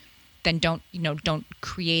it, then don't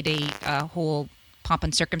create a whole pomp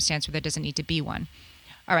and circumstance where there doesn't need to be one.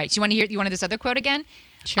 All right. So you want this other quote again?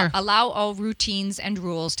 Sure. Allow all routines and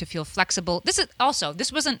rules to feel flexible. This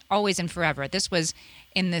wasn't always and forever. This was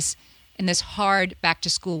in this hard back to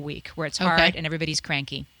school week where it's hard and everybody's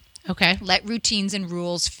cranky. Okay. Let routines and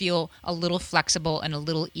rules feel a little flexible and a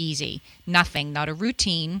little easy. Nothing, not a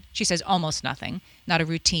routine. She says almost nothing. Not a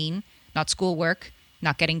routine, not schoolwork,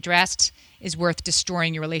 not getting dressed is worth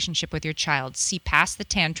destroying your relationship with your child. See past the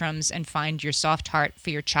tantrums and find your soft heart for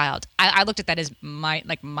your child. I looked at that as my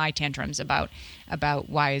tantrums about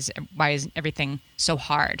why is everything so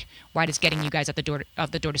hard? Why does getting you guys out the door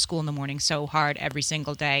to school in the morning so hard every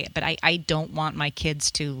single day? But I don't want my kids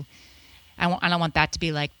to. I don't want that to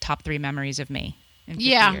be like top 3 memories of me. In 50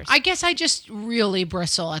 years. I guess I just really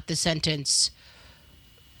bristle at the sentence.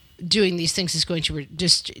 Doing these things is going to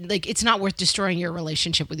just it's not worth destroying your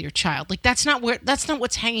relationship with your child. Like, that's not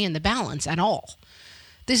what's hanging in the balance at all.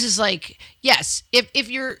 This is yes, if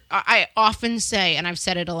you're, I often say, and I've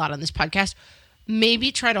said it a lot on this podcast,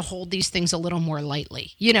 maybe try to hold these things a little more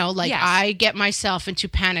lightly. Like Yes. I get myself into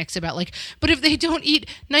panics about like, but if they don't eat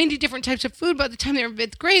 90 different types of food by the time they're in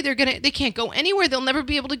 5th grade, they can't go anywhere. They'll never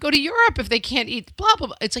be able to go to Europe if they can't eat blah, blah,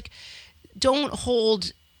 blah. It's like, don't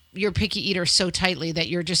hold your picky eater so tightly that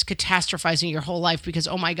you're just catastrophizing your whole life because,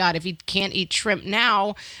 oh my God, if he can't eat shrimp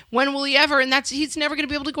now, when will he ever? And he's never going to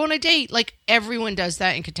be able to go on a date. Like everyone does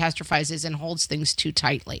that and catastrophizes and holds things too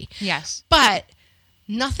tightly. Yes. But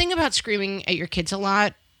nothing about screaming at your kids a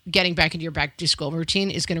lot, getting back into your back to school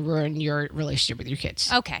routine is going to ruin your relationship with your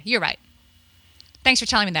kids. Okay, you're right. Thanks for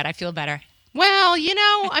telling me that. I feel better. Well,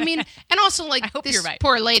 I mean, and also like hope this you're right.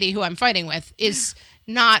 poor lady who I'm fighting with is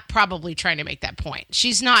not probably trying to make that point.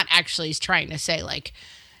 She's not actually trying to say like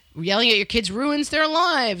yelling at your kids ruins their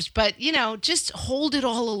lives, but just hold it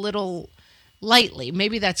all a little lightly.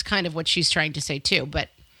 Maybe that's kind of what she's trying to say too, but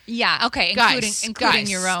Yeah, okay, guys, including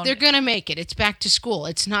your own. they're going to make it. It's back to school.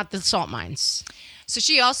 It's not the salt mines. So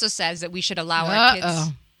she also says that we should allow our kids.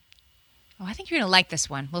 Uh-oh. Oh, I think you're going to like this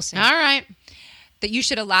one. We'll see. All right. That you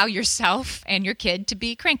should allow yourself and your kid to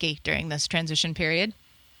be cranky during this transition period.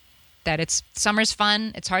 That summer's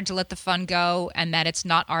fun, it's hard to let the fun go, and that it's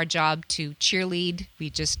not our job to cheerlead. We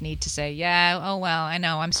just need to say, yeah, oh well, I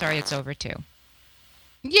know, I'm sorry it's over too.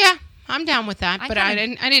 Yeah, I'm down with that, but I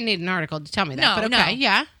kinda- didn't need an article to tell me that. No, But okay, no.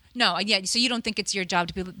 yeah. No, yeah, so you don't think it's your job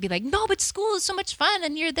to be like, no, but school is so much fun,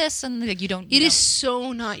 and you're this, and like, you don't. It is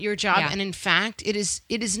so not your job, Yeah. and in fact, it is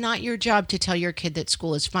not your job to tell your kid that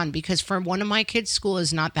school is fun, because for one of my kids, school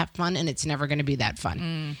is not that fun, and it's never going to be that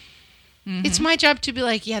fun. Mm-hmm. It's my job to be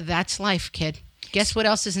like, yeah, that's life, kid. Guess what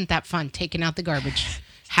else isn't that fun? Taking out the garbage,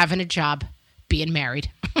 having a job, being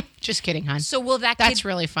married. Just kidding, hon. So will that? That's kid,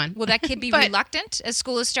 really fun. Will that kid be But- reluctant as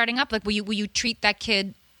school is starting up? Like, will you treat that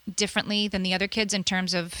kid differently than the other kids in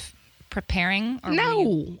terms of preparing? Or will No,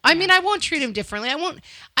 you- I mean, I won't treat him differently.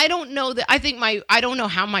 I don't know that. I don't know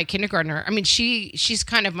how my kindergartner. I mean, she's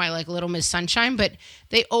kind of my like little Miss Sunshine, but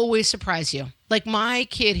they always surprise you. Like my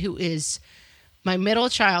kid, who is my middle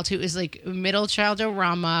child, who is like middle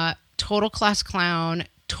child-orama, total class clown,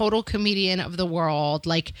 total comedian of the world,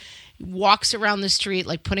 like walks around the street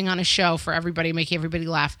like putting on a show for everybody, making everybody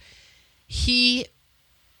laugh. He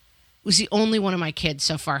was the only one of my kids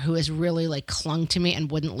so far who has really like clung to me and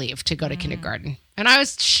wouldn't leave to go to kindergarten. And I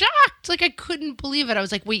was shocked. Like I couldn't believe it. I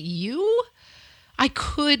was like, wait, you? I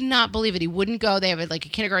could not believe it. He wouldn't go. They have like a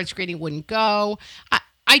kindergarten screen. He wouldn't go.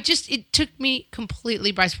 It took me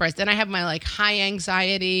completely by surprise. Then I have my like high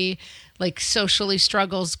anxiety, like socially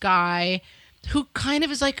struggles guy who kind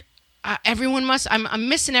of is like, I'm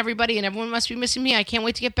missing everybody and everyone must be missing me. I can't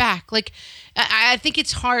wait to get back. Like, I think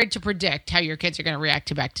it's hard to predict how your kids are going to react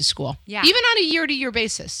to back to school. Yeah. Even on a year-to-year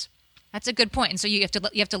basis. That's a good point. And so you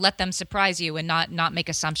have to let them surprise you and not make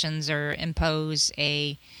assumptions or impose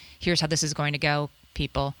here's how this is going to go,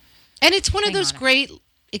 people. And it's one of Hang those on it. great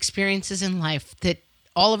experiences in life that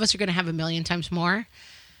all of us are going to have a million times more.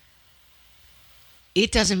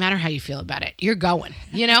 It doesn't matter how you feel about it. You're going,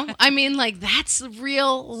 I mean, like that's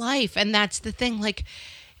real life. And that's the thing. Like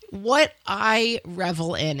what I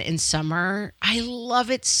revel in summer, I love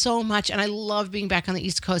it so much. And I love being back on the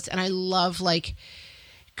East Coast. And I love like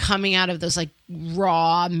coming out of those like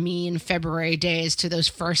raw, mean February days to those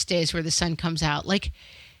first days where the sun comes out. Like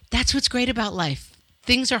that's what's great about life.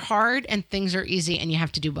 Things are hard and things are easy and you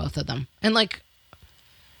have to do both of them. And like,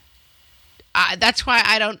 that's why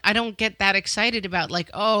I don't get that excited about like,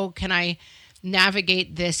 oh, can I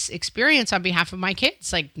navigate this experience on behalf of my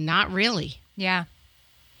kids? Like, not really. Yeah.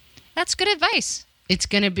 That's good advice. It's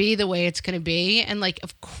going to be the way it's going to be. And like,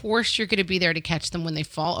 of course you're going to be there to catch them when they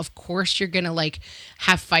fall. Of course you're going to like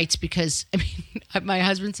have fights because I mean, my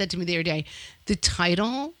husband said to me the other day, the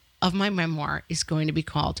title of my memoir is going to be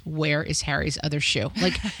called Where is Harry's Other Shoe?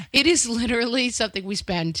 Like it is literally something we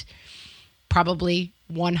spend probably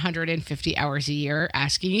 150 hours a year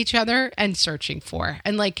asking each other and searching for.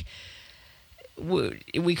 And like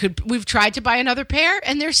we've tried to buy another pair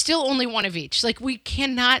and there's still only one of each. Like we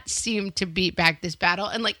cannot seem to beat back this battle.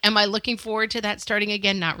 And like, am I looking forward to that starting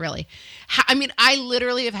again? Not really. I mean, I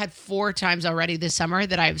literally have had 4 times already this summer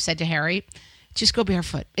that I've said to Harry, just go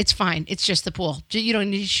barefoot. It's fine. It's just the pool. You don't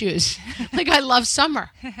need shoes. Like I love summer.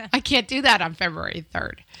 I can't do that on February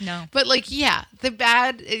 3rd. No. But like, yeah, the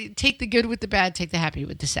bad, take the good with the bad, take the happy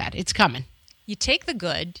with the sad. It's coming. You take the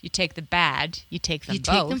good, you take the bad, you take them You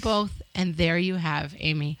both. take them both, and there you have,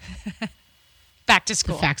 Amy, Back to the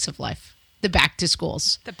school. facts of life. The back to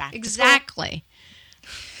schools. The back to exactly.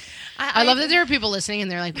 I love that there are people listening and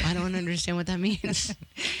they're like, I don't understand what that means.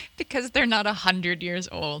 Because they're not 100 years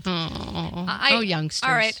old. Youngsters.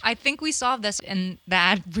 All right, I think we solved this in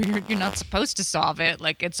that you're not supposed to solve it.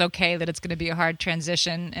 Like, it's okay that it's going to be a hard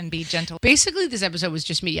transition and be gentle. Basically, this episode was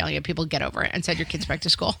just me yelling at people, get over it, and send your kids back to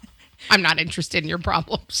school. I'm not interested in your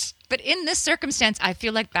problems. But in this circumstance, I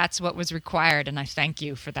feel like that's what was required, and I thank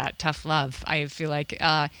you for that tough love. I feel like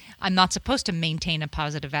I'm not supposed to maintain a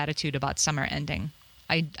positive attitude about summer ending.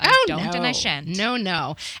 I don't, and I shan't. No.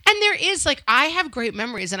 And there is, like, I have great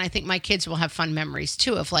memories, and I think my kids will have fun memories,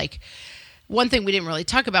 too, of, like, one thing we didn't really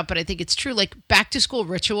talk about, but I think it's true, like, back-to-school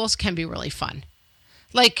rituals can be really fun.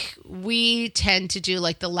 Like, we tend to do,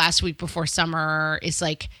 like, the last week before summer is,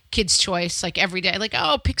 like, kids' choice, like, every day. Like,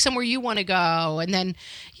 oh, pick somewhere you want to go. And then,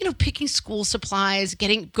 you know, picking school supplies,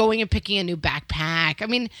 going and picking a new backpack. I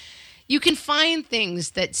mean, you can find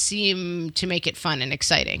things that seem to make it fun and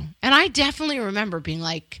exciting. And I definitely remember being,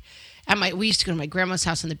 like, we used to go to my grandma's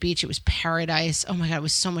house on the beach. It was paradise. Oh, my God, it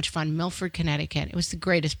was so much fun. Milford, Connecticut. It was the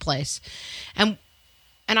greatest place. And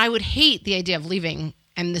I would hate the idea of leaving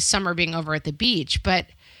and the summer being over at the beach, but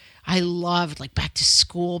I loved, like, back to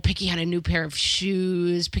school, picking out a new pair of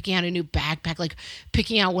shoes, picking out a new backpack, like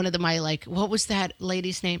picking out one of my, like, what was that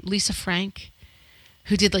lady's name? Lisa Frank,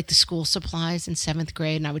 who did, like, the school supplies in 7th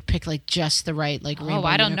grade, and I would pick, like, just the right, like, rainbow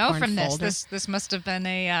I don't know from folder. this must have been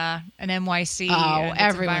an NYC.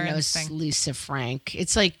 Everyone knows thing. Lisa Frank.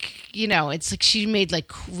 It's like, you know, it's like she made,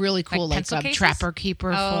 like, really cool, like Trapper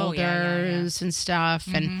Keeper folders and stuff,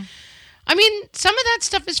 and I mean, some of that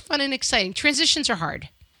stuff is fun and exciting. Transitions are hard,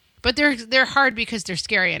 but they're hard because they're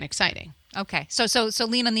scary and exciting. Okay, so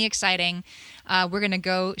lean on the exciting. We're gonna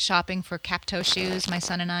go shopping for cap toe shoes, my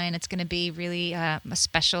son and I, and it's gonna be really a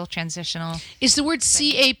special transitional. Is the word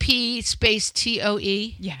CAP space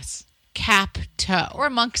TOE? Yes. Cap toe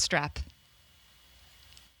or monk strap.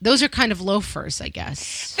 Those are kind of loafers, I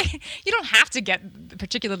guess. You don't have to get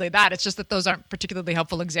particularly that. It's just that those aren't particularly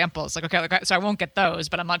helpful examples. Like, okay, so I won't get those,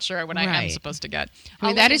 but I'm not sure what I am supposed to get. I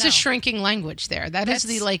mean, that is a shrinking language there. That's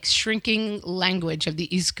the, like, shrinking language of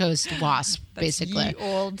the East Coast WASP, basically.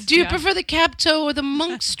 Do you prefer the cap toe or the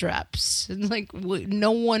monk straps? And, like, no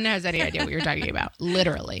one has any idea what you're talking about,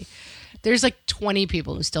 literally. There's like 20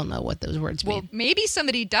 people who still know what those words mean. Well, maybe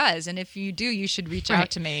somebody does, and if you do, you should reach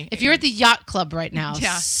out to me. If you're at the yacht club right now,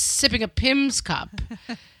 sipping a Pim's cup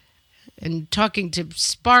and talking to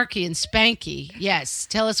Sparky and Spanky, yes,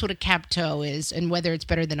 tell us what a cap toe is and whether it's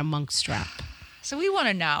better than a monk strap. So we want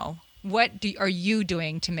to know, what are you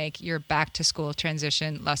doing to make your back-to-school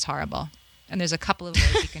transition less horrible? And there's a couple of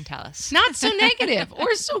ways you can tell us. Not so negative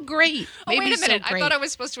or so great. Maybe wait a minute. I thought I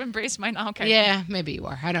was supposed to embrace mine. Okay. Yeah, maybe you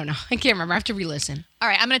are. I don't know. I can't remember. I have to re-listen. All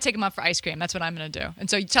right. I'm going to take them out for ice cream. That's what I'm going to do. And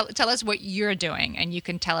so tell us what you're doing. And you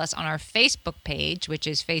can tell us on our Facebook page, which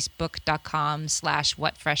is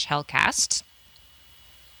facebook.com/whatfreshhellcast.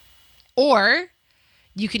 Or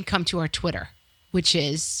you can come to our Twitter, which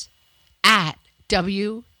is at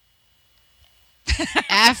WFH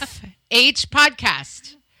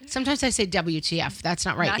Podcast. Sometimes I say WTF. That's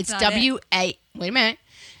not right. It's Wait a minute.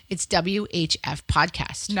 It's WHF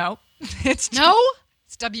Podcast. No. It's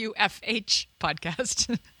WFH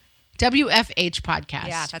Podcast. WFH Podcast.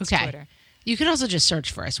 Yeah, that's Twitter. You can also just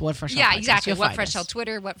search for us, What Fresh Hell Podcast. Yeah, exactly. What Fresh Hell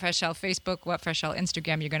Twitter, What Fresh Hell Facebook, What Fresh Hell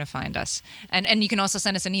Instagram. You're going to find us. And you can also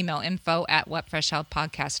send us an email,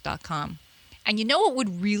 info@whatfreshhellpodcast.com. And you know what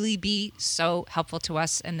would really be so helpful to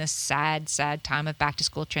us in this sad, sad time of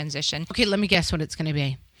back-to-school transition? Okay, let me guess what it's going to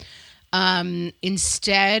be.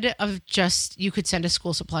 Instead of just, you could send us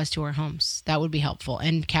school supplies to our homes. That would be helpful.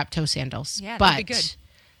 And cap toe sandals. Yeah, that'd be good.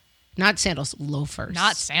 Not sandals, loafers.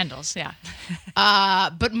 Not sandals, yeah.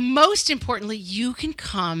 But most importantly, you can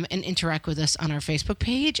come and interact with us on our Facebook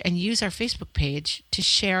page and use our Facebook page to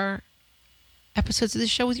share episodes of the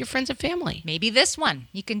show with your friends and family. Maybe this one.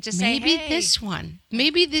 You can just say, maybe hey. this one.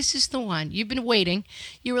 Maybe this is the one. You've been waiting.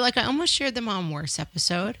 You were like, I almost shared the Mom Worse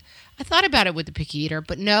episode. I thought about it with the Picky Eater,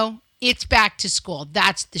 but no. It's back to school.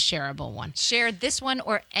 That's the shareable one. Share this one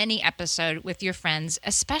or any episode with your friends,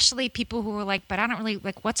 especially people who are like, but I don't really,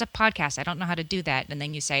 like, what's a podcast? I don't know how to do that. And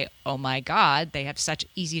then you say, oh my God, they have such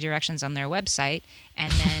easy directions on their website.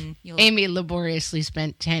 And then you'll... Amy laboriously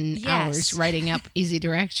spent 10 hours writing up easy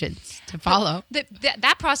directions to follow.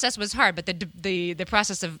 That process was hard, but the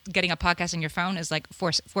process of getting a podcast on your phone is like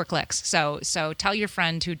four clicks. So tell your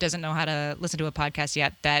friend who doesn't know how to listen to a podcast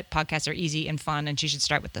yet that podcasts are easy and fun, and she should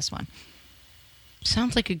start with this one.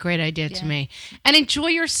 Sounds like a great idea to me. And enjoy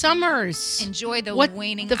your summers. Enjoy the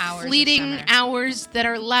waning hours. The fleeting hours that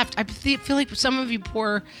are left. I feel like some of you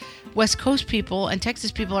poor West Coast people and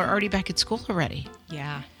Texas people are already back at school already.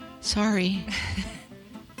 Yeah. Sorry.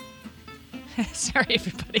 Sorry,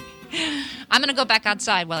 everybody. I'm going to go back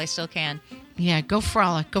outside while I still can. Yeah, go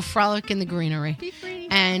frolic. Go frolic in the greenery. Be free.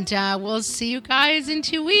 And we'll see you guys in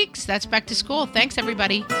 2 weeks. That's back to school. Thanks,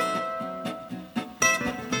 everybody.